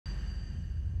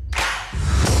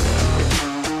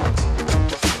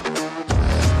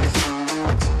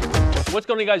What's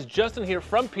going on, you guys? Justin here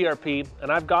from PRP,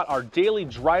 and I've got our Daily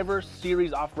Driver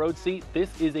Series off-road seat.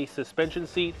 This is a suspension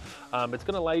seat. It's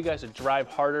going to allow you guys to drive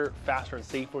harder, faster, and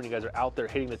safer when you guys are out there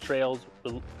hitting the trails,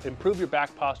 improve your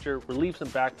back posture, relieve some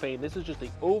back pain. This is just the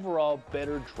overall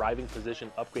better driving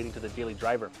position, upgrading to the Daily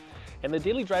Driver. And the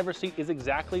Daily Driver seat is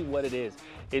exactly what it is.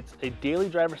 It's a daily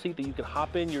driver seat that you can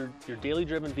hop in your daily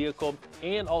driven vehicle,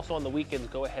 and also on the weekends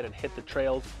go ahead and hit the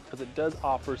trails, because it does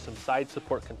offer some side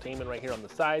support containment right here on the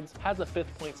sides. Has a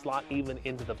 5th point slot even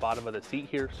into the bottom of the seat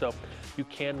here, so you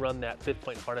can run that 5th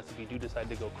point harness if you do decide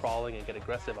to go crawling and get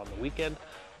aggressive on the weekend.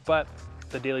 But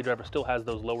the Daily Driver still has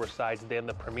those lower sides than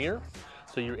the Premier,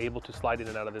 so you're able to slide in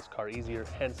and out of this car easier,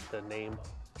 hence the name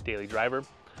Daily Driver.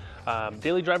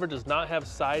 Daily Driver does not have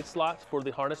side slots for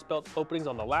the harness belt openings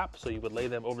on the lap, so you would lay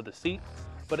them over the seat,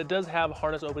 but it does have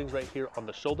harness openings right here on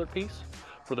the shoulder piece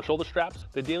for the shoulder straps.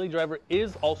 The Daily Driver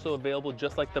is also available,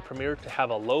 just like the Premier, to have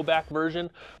a low back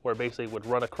version where it basically would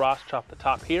run across, chop the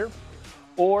top here,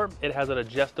 or it has an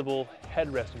adjustable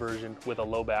headrest version with a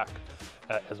low back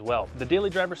as well. The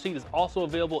Daily Driver seat is also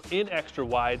available in extra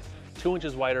wide, 2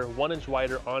 inches wider, 1 inch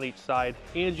wider on each side,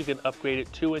 and you can upgrade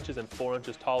it 2 inches and 4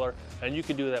 inches taller, and you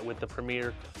can do that with the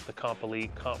Premier, the Comp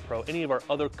Elite, Comp Pro, any of our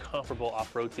other comparable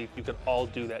off-road seats. You can all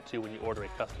do that too when you order a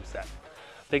custom set.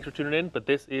 Thanks for tuning in, but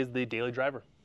this is the Daily Driver.